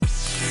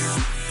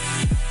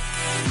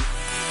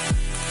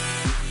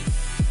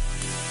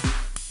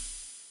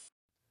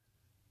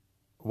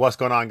What's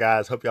going on,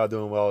 guys? Hope y'all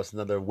doing well. It's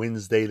another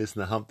Wednesday.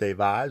 Listen to Hump Day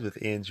Vibes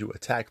with Andrew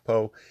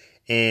Atakpo.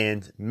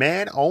 And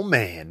man,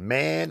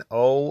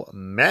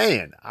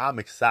 I'm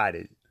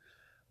excited.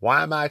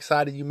 Why am I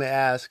excited, you may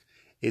ask?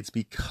 It's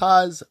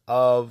because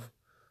of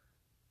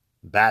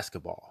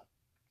basketball.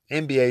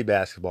 NBA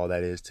basketball,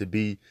 that is, to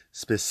be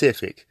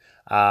specific.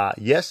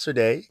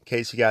 Yesterday, in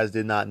case you guys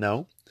did not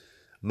know,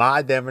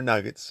 my Denver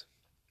Nuggets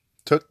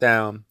took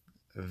down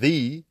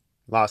the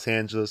Los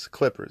Angeles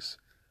Clippers.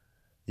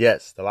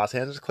 Yes, the Los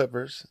Angeles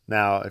Clippers.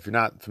 Now, if you're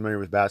not familiar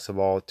with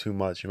basketball too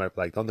much, you might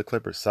be like, don't the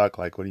Clippers suck?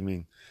 Like, what do you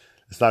mean?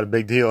 It's not a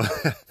big deal.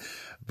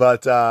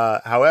 But,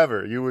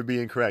 however, you would be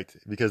incorrect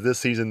because this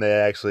season they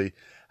actually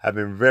have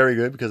been very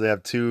good because they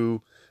have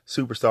two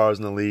superstars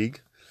in the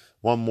league,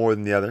 one more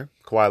than the other,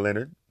 Kawhi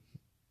Leonard.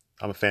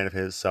 I'm a fan of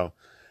his,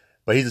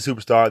 but he's a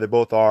superstar. They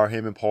both are,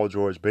 him and Paul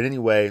George. But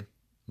anyway,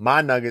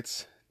 my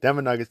Nuggets,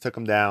 Denver Nuggets took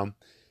them down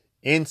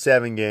in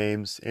 7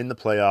 games in the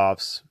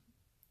playoffs.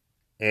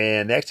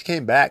 And they actually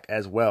came back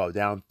as well,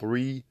 down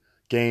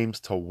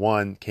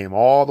 3-1, came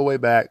all the way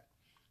back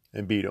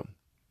and beat them.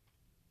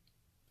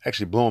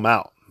 Actually blew them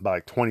out by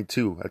like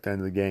 22 at the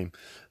end of the game.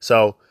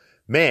 So,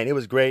 man, it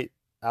was great.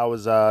 I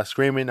was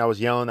screaming, I was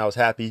yelling, I was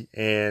happy.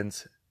 And,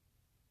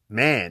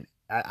 man,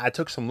 I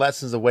took some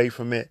lessons away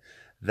from it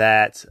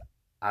that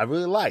I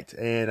really liked.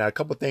 And a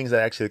couple of things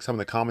that actually some of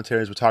the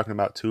commentaries were talking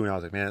about too. And I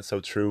was like, man, that's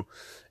so true.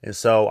 And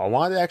so I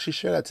wanted to actually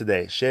share that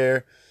today.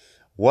 Share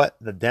what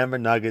the Denver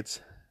Nuggets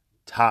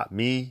taught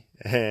me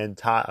and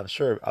taught, I'm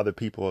sure, other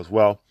people as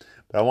well.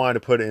 But I wanted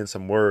to put it in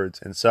some words.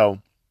 And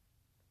so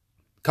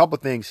a couple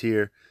of things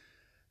here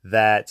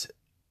that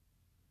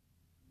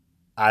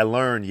I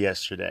learned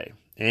yesterday.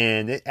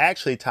 And it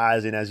actually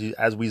ties in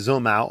as we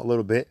zoom out a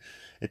little bit.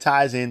 It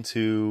ties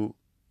into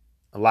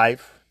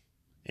life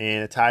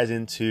and it ties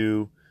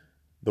into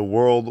the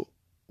world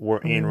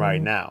we're in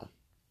right now.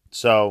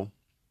 So,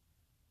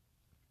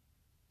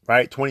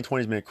 right,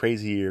 2020 has been a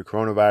crazy year.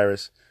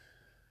 Coronavirus,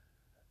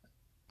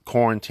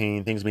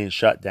 quarantine, things being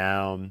shut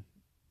down,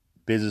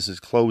 businesses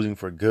closing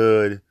for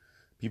good,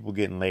 people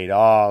getting laid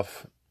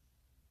off,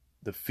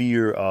 the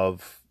fear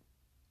of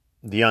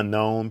the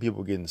unknown,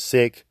 people getting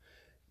sick,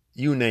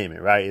 you name it,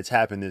 right? It's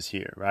happened this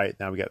year, right?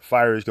 Now we got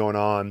fires going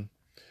on,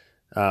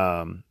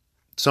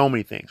 so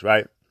many things,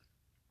 right?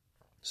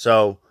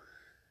 So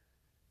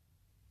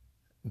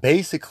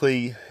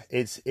basically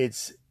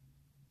it's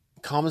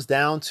comes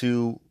down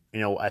to,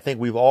 I think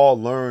we've all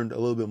learned a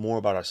little bit more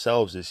about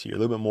ourselves this year, a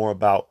little bit more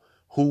about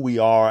who we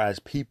are as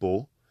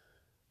people,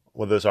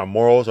 whether it's our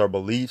morals, our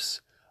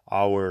beliefs,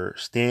 our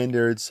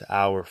standards,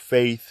 our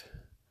faith,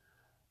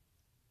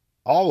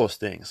 all those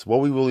things,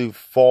 what we really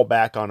fall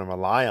back on and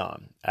rely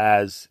on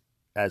as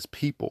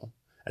people,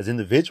 as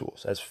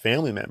individuals, as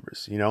family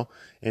members,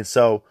 And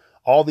so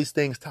all these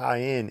things tie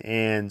in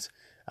and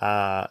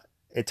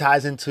it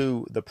ties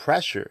into the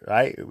pressure,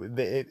 right?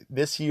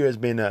 This year has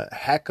been a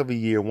heck of a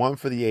year, one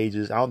for the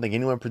ages. I don't think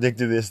anyone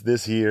predicted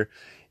this year.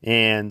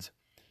 And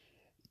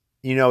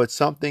it's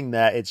something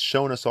that it's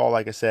shown us all,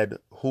 like I said,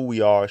 who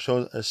we are.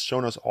 It's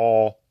shown us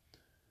all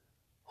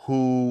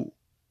who,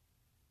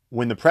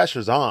 when the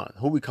pressure's on,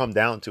 who we come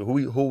down to,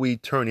 who we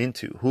turn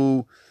into,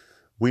 who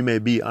we may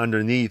be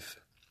underneath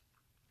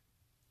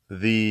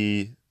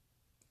the,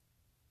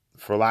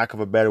 for lack of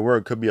a better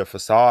word, could be a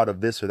facade of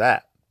this or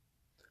that,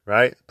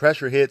 right?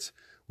 Pressure hits,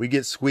 we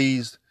get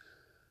squeezed,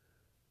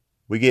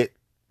 we get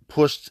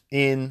pushed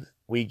in,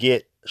 we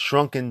get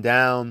shrunken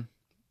down.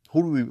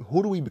 Who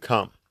do we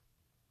become?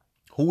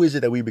 Who is it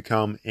that we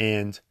become,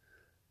 and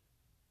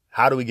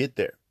how do we get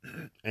there?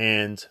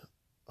 And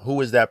who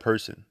is that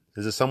person?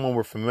 Is it someone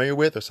we're familiar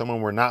with or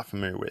someone we're not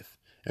familiar with?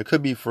 It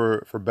could be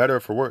for better or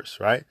for worse,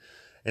 right?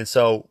 And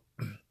so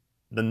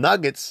the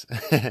Nuggets,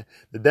 the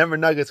Denver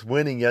Nuggets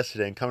winning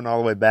yesterday and coming all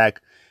the way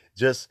back,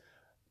 just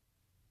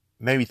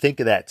made me think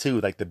of that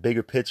too, like the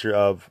bigger picture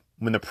of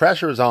when the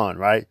pressure is on,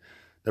 right?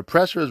 The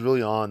pressure is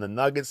really on. The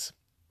Nuggets,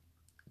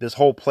 this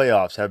whole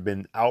playoffs, have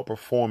been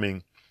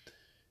outperforming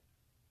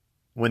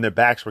when their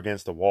backs were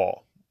against the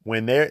wall.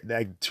 When they're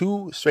like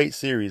 2 straight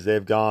series,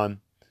 they've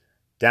gone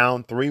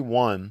down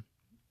 3-1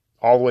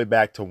 all the way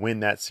back to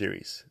win that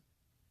series.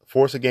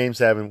 Force a game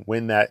 7,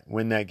 win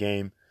that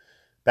game,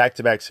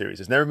 back-to-back series.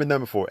 It's never been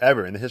done before,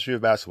 ever, in the history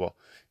of basketball,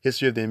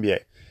 history of the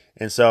NBA.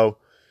 And so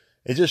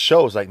it just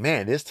shows, like,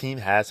 man, this team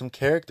has some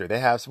character. They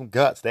have some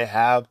guts. They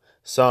have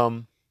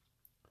some,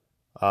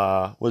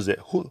 what is it?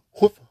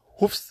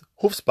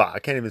 Hoofspot. I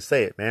can't even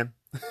say it, man.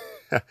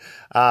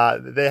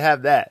 They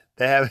have that.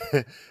 They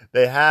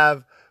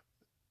have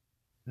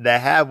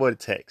what it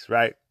takes,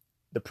 right?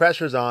 The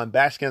pressure's on,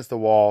 backs against the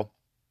wall.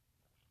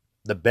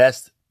 The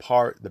best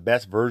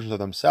versions of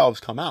themselves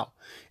come out.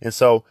 And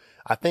so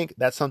I think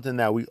that's something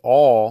that we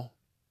all,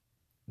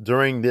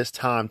 during this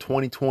time,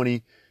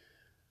 2020,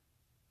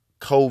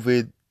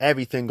 COVID,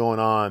 everything going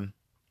on,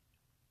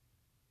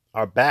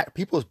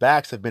 people's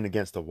backs have been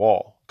against the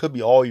wall. Could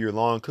be all year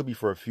long, could be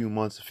for a few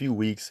months, a few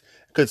weeks,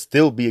 could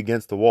still be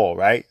against the wall,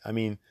 right? I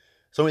mean,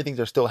 so many things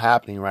are still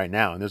happening right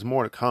now, and there's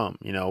more to come,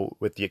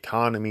 with the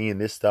economy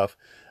and this stuff.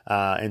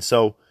 And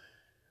so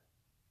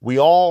we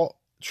all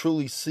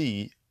truly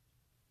see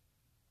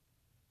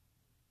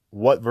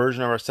what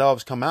version of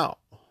ourselves come out,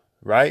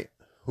 right?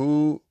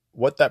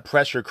 What that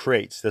pressure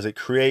creates. Does it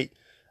create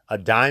a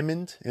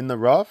diamond in the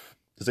rough?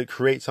 Does it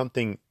create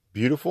something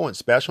beautiful and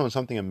special and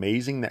something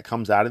amazing that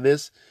comes out of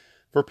this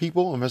for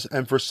people?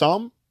 And for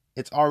some,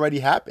 it's already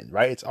happened,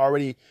 right? It's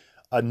already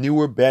a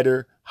newer,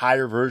 better,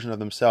 higher version of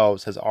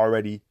themselves has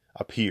already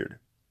appeared.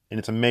 And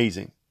it's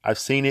amazing. I've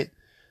seen it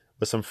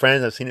with some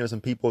friends. I've seen it with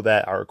some people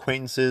that are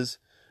acquaintances.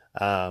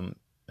 I've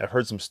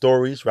heard some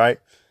stories, right?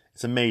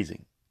 It's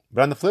amazing.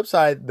 But on the flip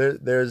side,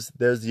 there's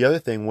the other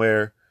thing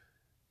where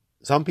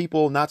some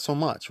people, not so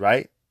much,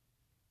 right?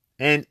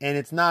 And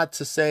it's not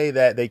to say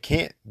that they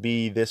can't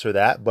be this or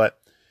that, but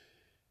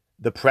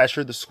the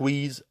pressure, the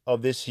squeeze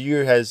of this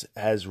year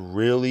has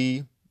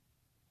really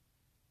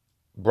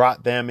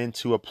brought them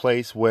into a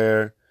place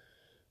where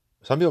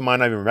some people might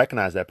not even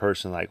recognize that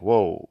person. Like,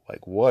 whoa,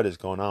 like what is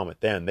going on with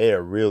them? They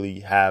are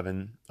really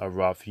having a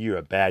rough year,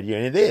 a bad year.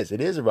 And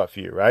it is a rough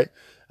year, right?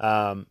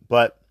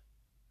 But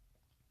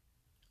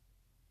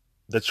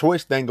the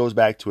choice then goes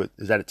back to it.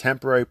 Is that a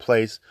temporary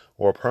place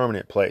or a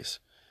permanent place?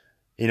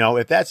 You know,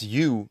 if that's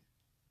you,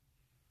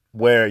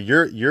 where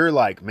you're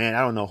like, man, I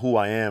don't know who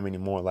I am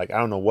anymore. Like, I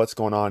don't know what's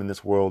going on in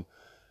this world.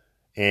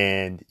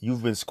 And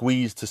you've been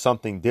squeezed to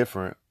something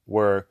different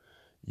where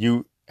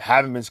you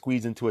haven't been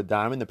squeezed into a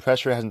diamond. The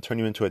pressure hasn't turned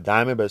you into a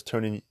diamond, but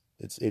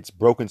it's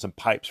broken some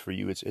pipes for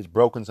you. It's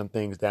broken some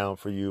things down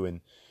for you.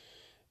 And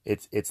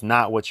it's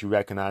not what you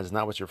recognize. It's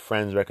not what your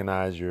friends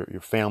recognize,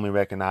 your family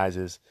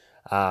recognizes.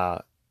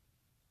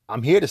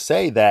 I'm here to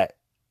say that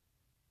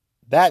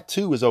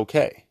too is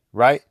okay,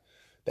 right?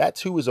 That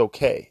too is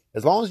okay.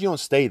 As long as you don't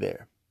stay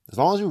there, as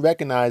long as you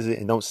recognize it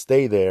and don't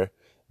stay there,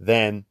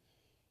 then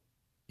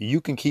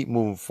you can keep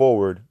moving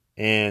forward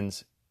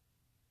and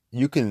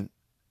you can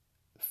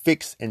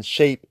fix and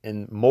shape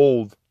and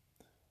mold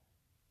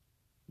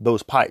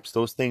those pipes,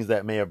 those things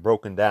that may have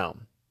broken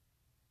down.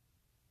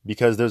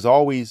 Because there's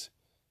always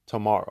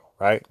tomorrow,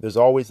 right? There's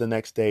always the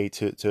next day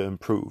to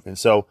improve. And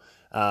so,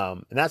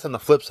 and that's on the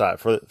flip side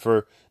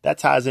for that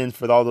ties in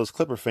for all those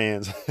Clipper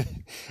fans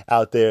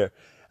out there.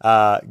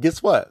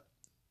 Guess what?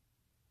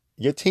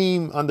 Your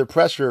team under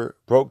pressure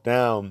broke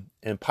down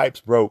and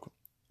pipes broke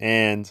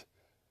and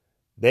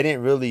they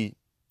didn't really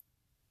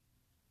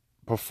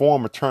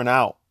perform or turn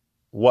out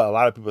what a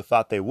lot of people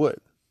thought they would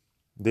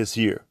this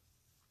year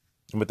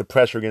with the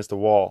pressure against the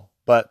wall.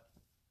 But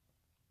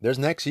there's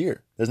next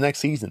year. There's next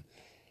season.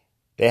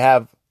 They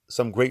have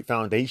some great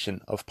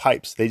foundation of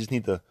pipes. They just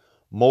need to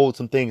mold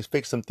some things,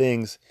 fix some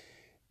things,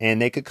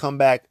 and they could come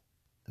back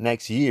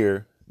next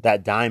year,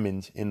 that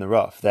diamond in the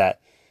rough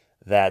that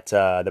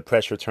the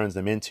pressure turns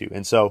them into.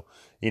 And so,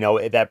 you know,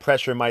 that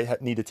pressure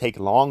might need to take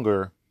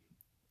longer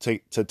to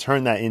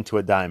turn that into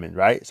a diamond,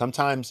 right?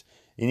 Sometimes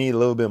you need a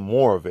little bit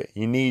more of it.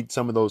 You need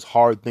some of those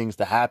hard things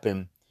to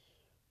happen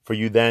for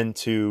you then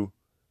to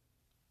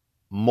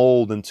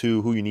mold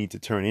into who you need to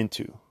turn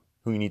into,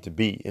 who you need to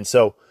be. And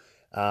so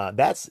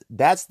that's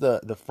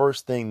the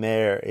first thing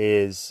there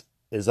is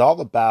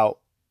all about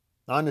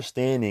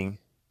understanding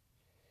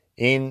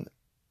in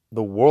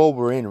the world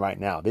we're in right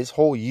now, this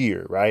whole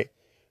year, right?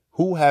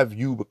 Who have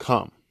you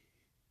become?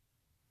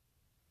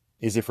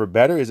 Is it for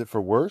better? Is it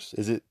for worse?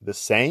 Is it the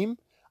same?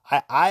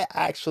 I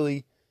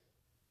actually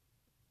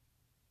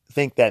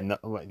think that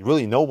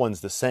really no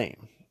one's the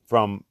same.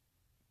 From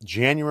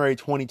January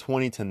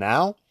 2020 to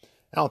now,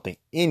 I don't think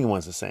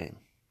anyone's the same.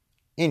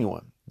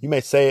 Anyone. You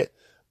may say it,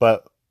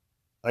 but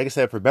like I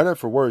said, for better or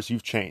for worse,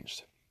 you've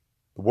changed.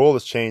 The world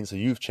has changed, so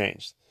you've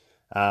changed.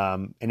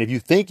 And if you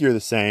think you're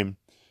the same,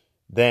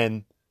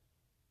 then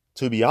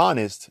to be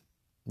honest,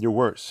 you're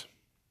worse.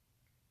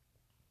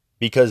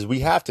 Because we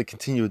have to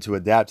continue to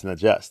adapt and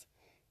adjust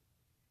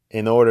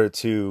in order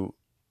to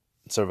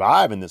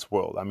survive in this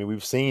world. I mean,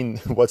 we've seen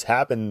what's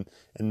happened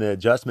and the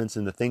adjustments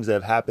and the things that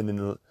have happened in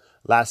the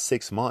last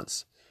 6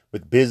 months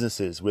with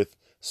businesses, with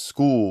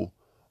school,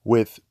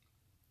 with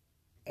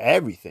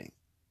everything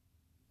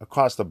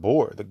across the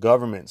board, the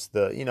governments,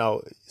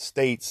 the,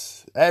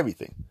 states,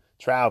 everything,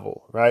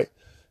 travel, right?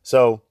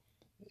 So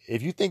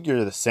if you think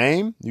you're the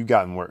same, you've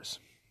gotten worse.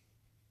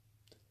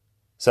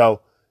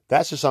 So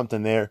that's just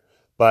something there.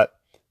 But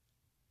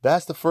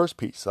that's the first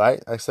piece,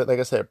 right? Like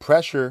I said,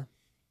 pressure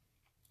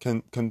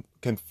can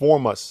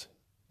form us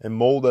and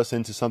mold us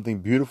into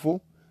something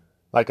beautiful,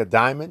 like a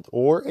diamond,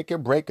 or it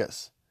can break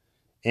us.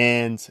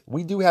 And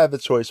we do have the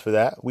choice for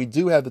that. We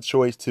do have the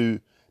choice to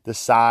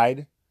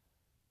decide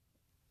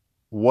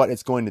what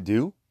it's going to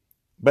do.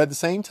 But at the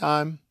same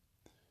time,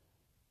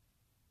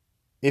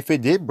 if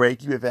it did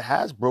break you, if it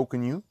has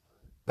broken you,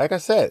 like I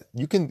said,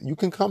 you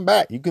can come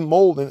back. You can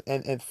mold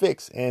and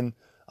fix and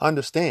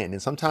understand.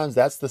 And sometimes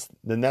that's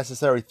the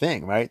necessary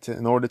thing, right?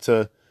 In order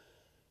to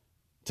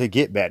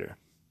get better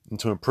and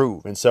to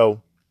improve. And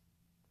so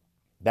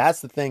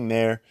that's the thing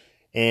there.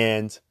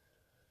 And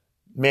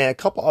man, a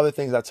couple other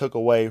things I took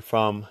away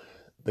from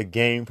the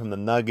game from the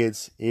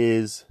Nuggets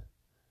is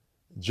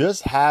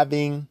just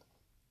having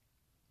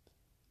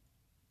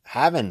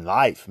having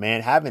life,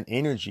 man, having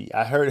energy.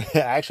 I heard,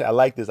 actually, I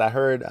like this. I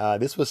heard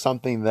this was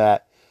something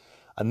that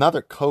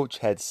another coach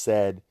had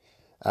said,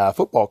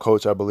 football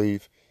coach, I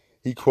believe.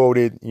 He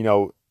quoted,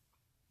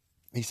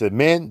 he said,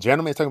 men,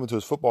 gentlemen, he's talking to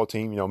his football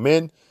team,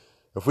 men,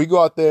 if we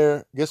go out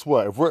there, guess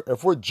what? If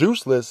we're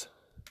juiceless,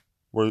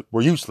 we're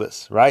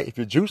useless, right? If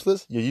you're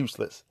juiceless, you're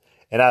useless.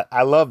 And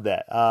I love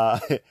that.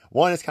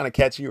 One, it's kind of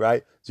catchy,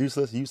 right?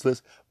 Juiceless,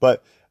 useless.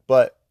 But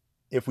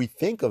if we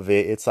think of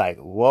it, it's like,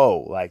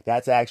 whoa, like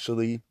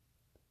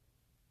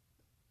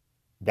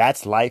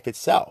that's life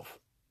itself,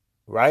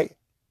 right?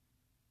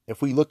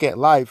 If we look at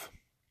life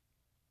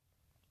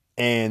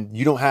and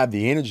you don't have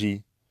the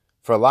energy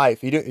for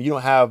life, you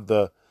don't have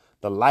the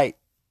light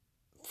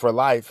for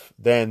life,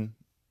 then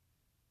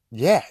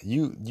yeah,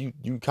 you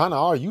kind of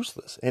are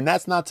useless. And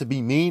that's not to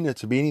be mean or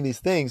to be any of these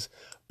things,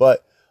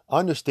 but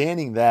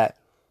understanding that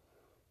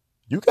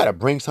you got to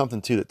bring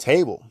something to the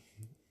table.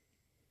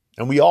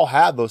 And we all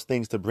have those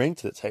things to bring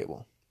to the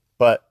table.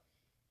 But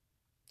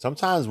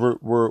sometimes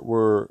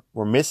we're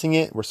missing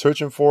it, we're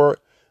searching for it.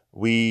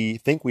 We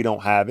think we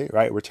don't have it,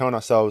 right? We're telling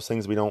ourselves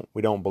things we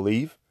don't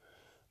believe,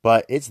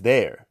 but it's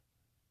there.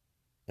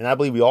 And I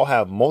believe we all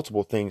have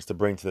multiple things to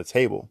bring to the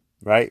table,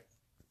 right?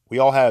 We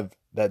all have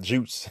that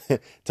juice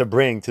to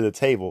bring to the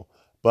table,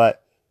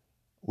 but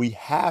we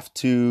have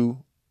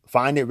to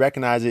find it,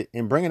 recognize it,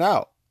 and bring it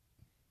out.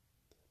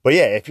 But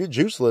yeah, if you're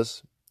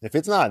juiceless, if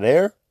it's not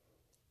there,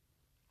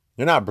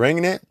 you're not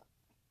bringing it,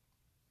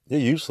 you're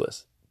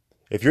useless.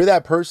 If you're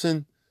that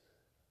person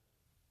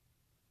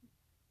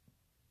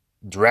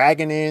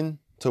dragging in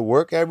to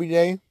work every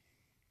day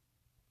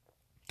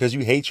because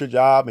you hate your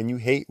job and you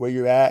hate where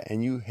you're at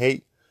and you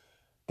hate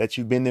that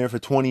you've been there for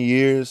 20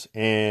 years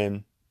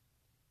and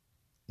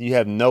you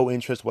have no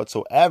interest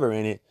whatsoever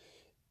in it,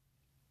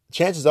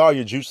 chances are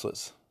you're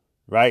juiceless,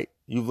 right?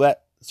 You've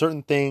let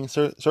certain things,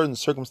 certain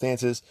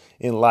circumstances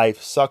in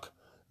life suck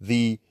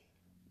the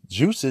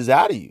juices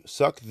out of you,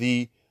 suck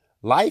the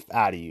life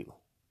out of you,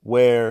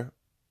 where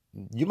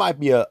you might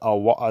be a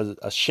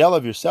shell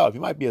of yourself. You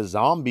might be a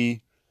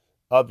zombie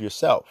of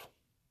yourself.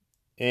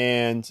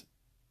 And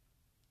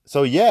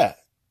so, yeah,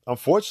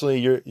 unfortunately,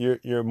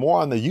 you're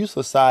more on the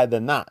useless side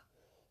than not,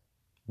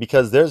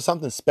 because there's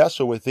something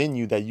special within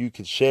you that you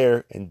could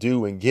share and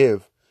do and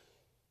give,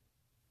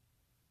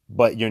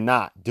 but you're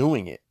not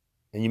doing it.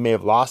 And you may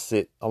have lost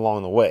it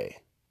along the way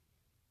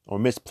or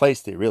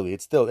misplaced it. Really,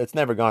 it's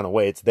never gone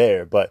away. It's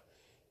there, but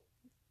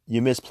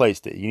you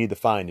misplaced it. You need to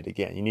find it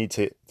again. You need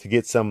to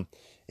get some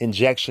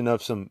injection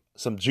of some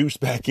juice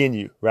back in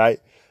you, right?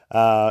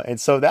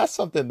 And so that's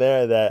something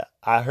there that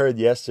I heard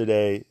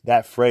yesterday,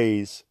 that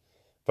phrase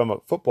from a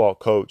football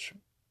coach,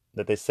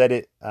 that they said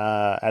it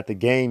at the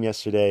game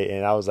yesterday.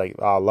 And I was like,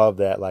 oh, I love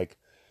that. Like,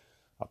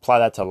 apply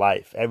that to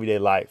life, everyday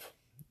life.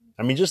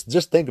 I mean,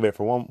 just think of it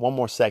for one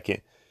more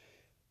second.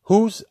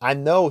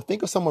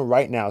 Think of someone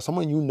right now,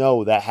 someone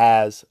that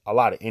has a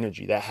lot of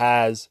energy, that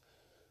has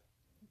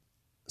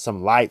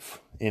some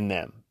life in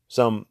them.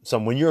 Some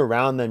when you're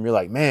around them, you're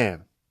like,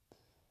 man,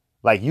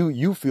 like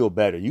you feel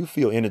better. You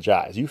feel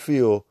energized. You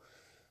feel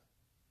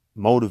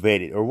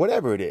motivated or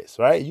whatever it is,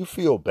 right? You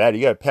feel better.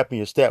 You got a pep in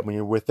your step when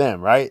you're with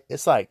them, right?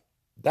 It's like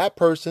that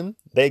person,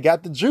 they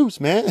got the juice,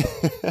 man.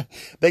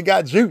 They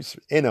got juice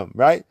in them,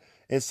 right?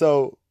 And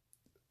so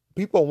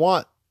people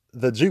want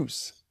the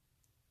juice,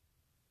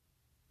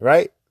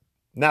 right?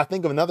 Now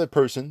think of another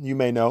person you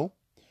may know,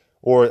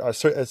 or a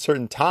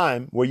certain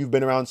time where you've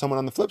been around someone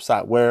on the flip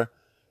side where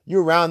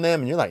you're around them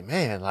and you're like,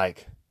 man,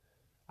 like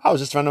I was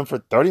just around them for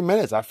 30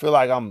 minutes. I feel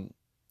like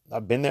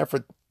I've been there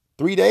for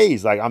 3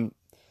 days. Like I'm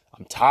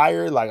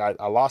tired. Like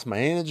I lost my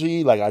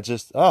energy. Like I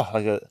just,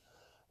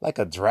 like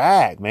a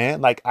drag, man.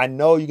 Like I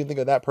know you can think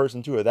of that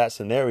person too, or that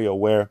scenario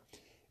where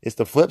it's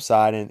the flip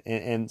side,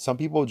 and some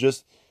people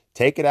just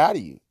take it out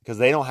of you because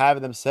they don't have it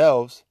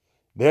themselves.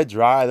 They're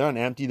dry. They're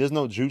empty. There's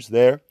no juice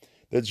there.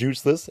 They're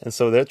juiceless. And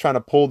so they're trying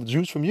to pull the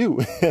juice from you.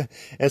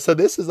 And so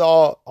this is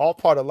all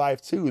part of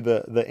life too.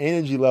 The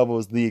energy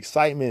levels, the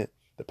excitement,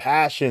 the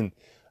passion,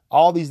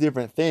 all these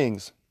different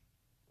things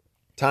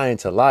tie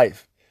into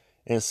life.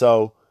 And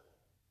so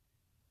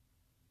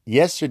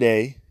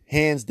yesterday,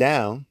 hands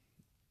down,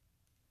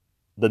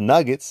 the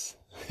Nuggets,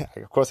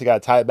 of course I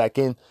got to tie it back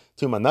in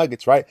to my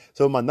Nuggets, right?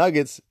 So my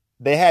Nuggets,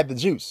 they had the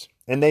juice,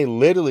 and they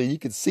literally, you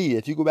could see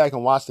if you go back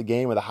and watch the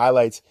game or the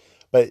highlights,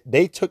 but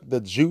they took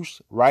the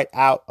juice right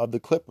out of the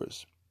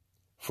Clippers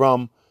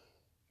from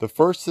the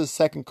first to the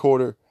second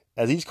quarter.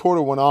 As each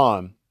quarter went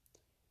on,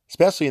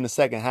 especially in the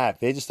second half,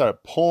 they just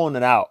started pulling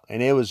it out.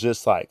 And it was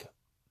just like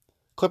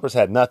Clippers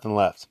had nothing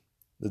left.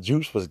 The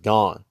juice was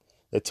gone.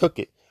 They took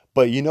it.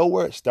 But you know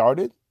where it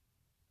started?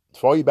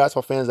 For all you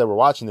basketball fans that were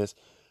watching this,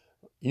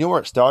 you know where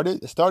it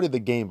started? It started the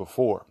game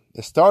before.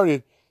 It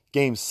started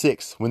game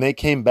 6 when they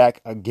came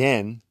back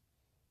again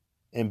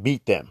and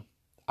beat them.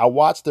 I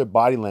watched their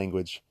body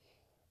language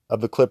of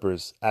the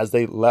Clippers as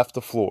they left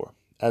the floor,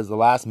 as the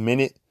last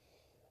minute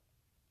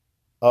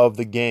of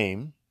the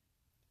game,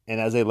 and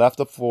as they left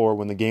the floor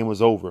when the game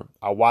was over.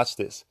 I watched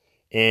this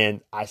and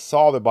I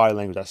saw their body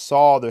language. I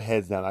saw their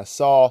heads down. I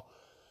saw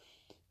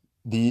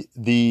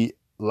the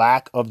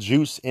lack of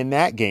juice in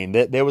that game.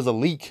 There was a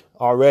leak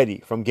already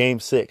from Game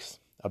 6,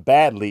 a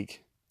bad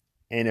leak.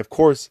 And of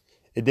course,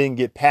 it didn't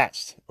get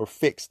patched or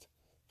fixed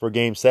for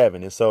Game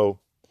 7. And so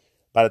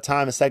by the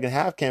time the second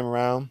half came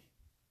around,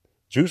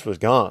 juice was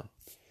gone.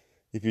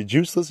 If you're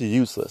juiceless, you're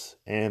useless.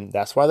 And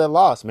that's why they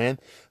lost, man.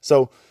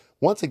 So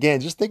once again,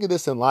 just think of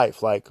this in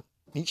life. Like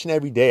each and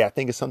every day, I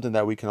think it's something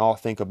that we can all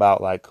think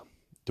about. Like,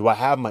 do I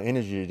have my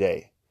energy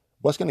today?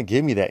 What's going to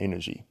give me that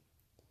energy?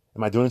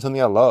 Am I doing something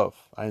I love,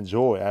 I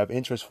enjoy, I have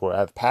interest for, I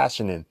have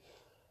passion in?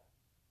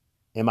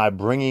 Am I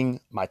bringing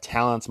my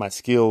talents, my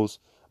skills,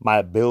 my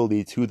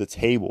ability to the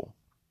table?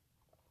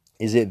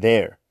 Is it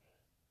there?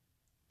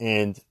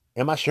 And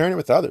am I sharing it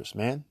with others,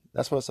 man?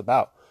 That's what it's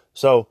about.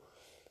 So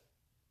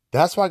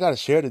that's what I got to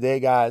share today,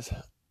 guys.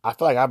 I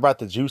feel like I brought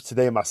the juice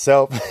today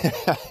myself.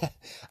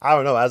 I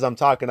don't know. As I'm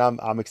talking,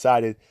 I'm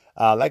excited.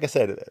 Like I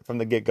said, from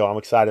the get-go, I'm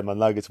excited. My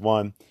Nuggets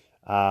won.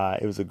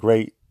 It was a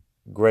great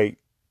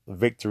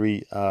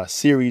victory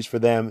series for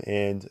them,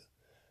 and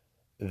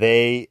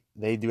they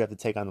do have to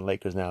take on the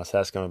Lakers now, so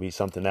that's going to be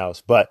something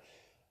else. But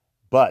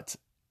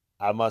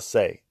I must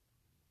say,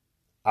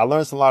 I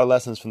learned a lot of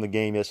lessons from the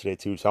game yesterday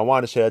too, so I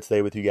wanted to share that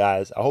today with you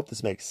guys. I hope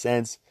this makes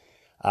sense.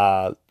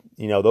 Those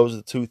are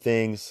the two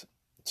things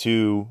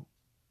to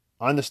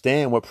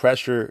understand: what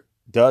pressure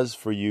does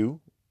for you,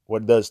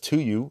 what it does to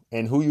you,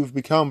 and who you've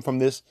become from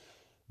this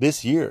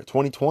year,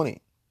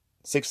 2020,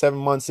 6-7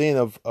 months in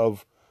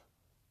of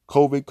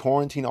COVID,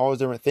 quarantine, all those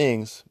different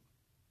things.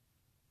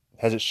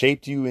 Has it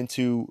shaped you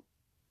into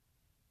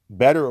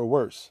better or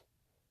worse?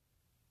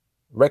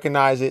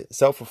 Recognize it,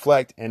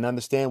 self-reflect, and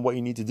understand what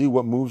you need to do,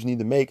 what moves you need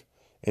to make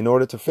in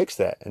order to fix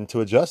that and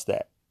to adjust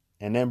that.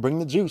 And then bring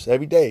the juice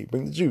every day.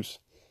 Bring the juice.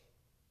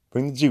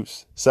 Bring the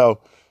juice. So,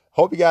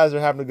 hope you guys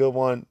are having a good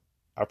one.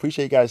 I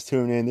appreciate you guys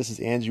tuning in. This is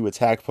Andrew with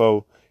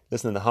TACPO,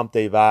 listening to Hump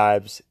Day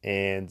Vibes,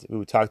 and we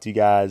will talk to you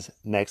guys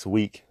next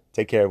week.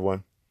 Take care,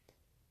 everyone.